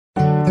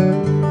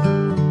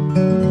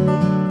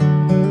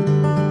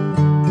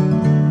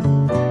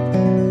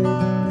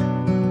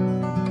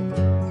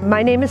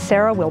My name is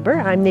Sarah Wilbur.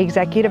 I'm the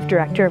Executive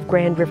Director of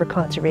Grand River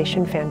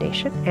Conservation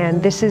Foundation,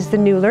 and this is the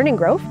new Learning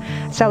Grove,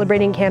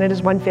 celebrating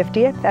Canada's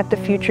 150th at the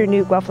future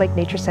new Guelph Lake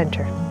Nature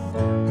Centre.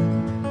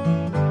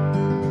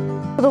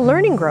 The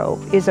Learning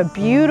Grove is a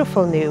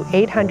beautiful new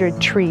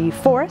 800-tree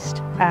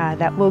forest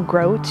that will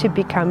grow to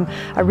become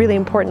a really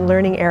important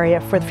learning area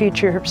for the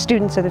future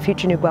students of the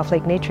future new Guelph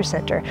Lake Nature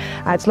Centre.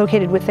 It's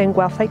located within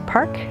Guelph Lake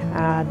Park.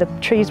 The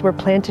trees were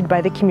planted by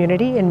the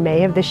community in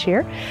May of this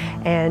year,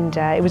 and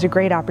it was a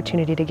great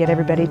opportunity to get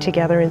everybody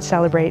together and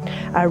celebrate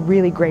a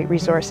really great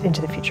resource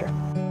into the future.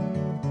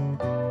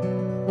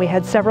 We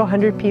had several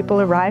hundred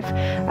people arrive.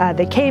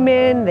 They came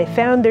in, they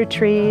found their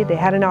tree, they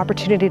had an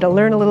opportunity to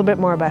learn a little bit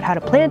more about how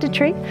to plant a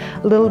tree,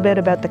 a little bit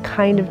about the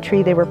kind of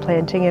tree they were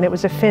planting, and it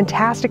was a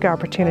fantastic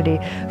opportunity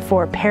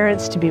for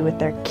parents to be with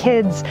their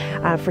kids,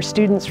 for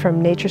students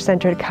from Nature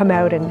Centre to come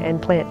out and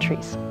plant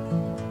trees.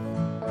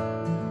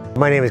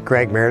 My name is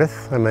Greg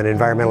Meredith. I'm an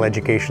environmental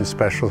education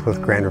specialist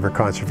with Grand River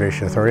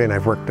Conservation Authority, and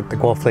I've worked at the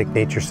Guelph Lake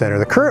Nature Centre,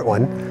 the current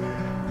one,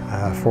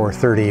 for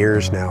 30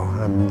 years now.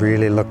 I'm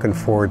really looking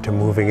forward to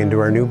moving into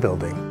our new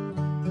building.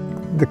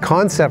 The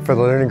concept for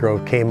the Learning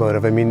Grove came out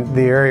of,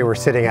 the area we're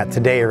sitting at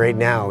today, right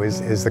now,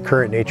 is the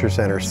current Nature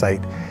Centre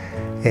site.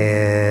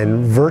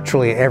 And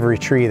virtually every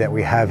tree that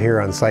we have here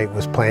on site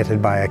was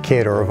planted by a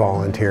kid or a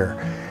volunteer.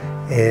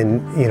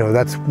 And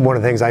that's one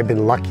of the things I've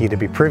been lucky to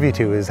be privy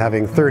to, is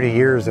having 30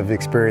 years of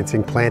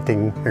experiencing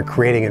planting and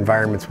creating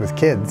environments with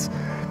kids.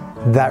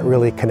 That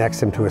really connects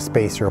them to a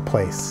space or a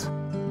place.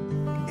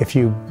 If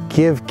you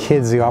give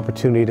kids the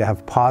opportunity to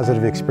have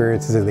positive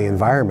experiences in the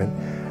environment,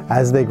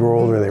 as they grow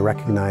older, they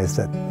recognize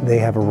that they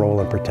have a role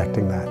in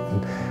protecting that.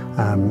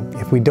 And,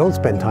 if we don't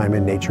spend time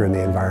in nature and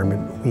the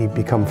environment, we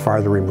become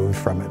farther removed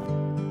from it.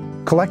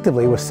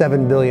 Collectively, with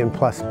 7 billion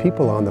plus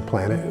people on the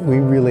planet, we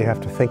really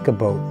have to think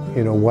about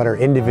what our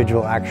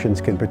individual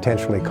actions can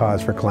potentially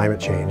cause for climate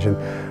change. And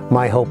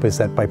my hope is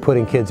that by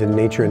putting kids in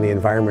nature and the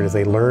environment, as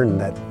they learn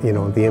that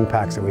the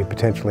impacts that we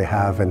potentially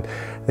have, and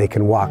they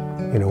can walk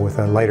with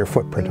a lighter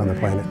footprint on the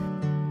planet.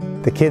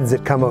 The kids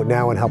that come out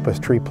now and help us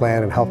tree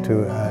plant and help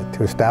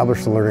to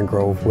establish the Learning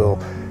Grove will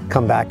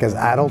come back as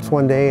adults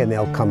one day, and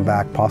they'll come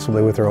back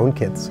possibly with their own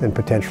kids and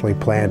potentially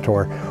plant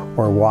or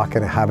walk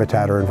in a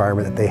habitat or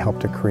environment that they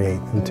helped to create.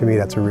 And to me,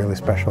 that's a really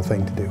special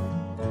thing to do.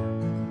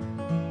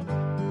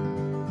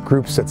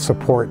 Groups that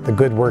support the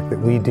good work that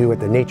we do at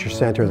the Nature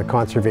Centre, the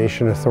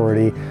Conservation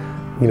Authority,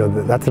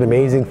 that's an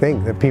amazing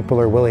thing, that people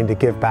are willing to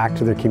give back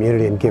to their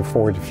community and give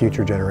forward to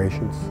future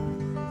generations.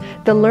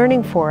 The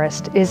Learning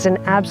Forest is an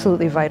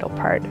absolutely vital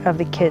part of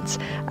the kids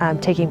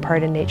taking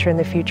part in nature in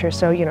the future.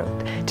 So,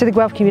 to the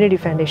Guelph Community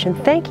Foundation,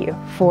 thank you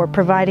for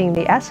providing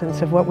the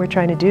essence of what we're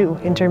trying to do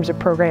in terms of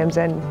programs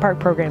and park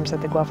programs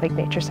at the Guelph Lake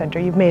Nature Centre.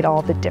 You've made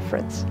all the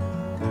difference.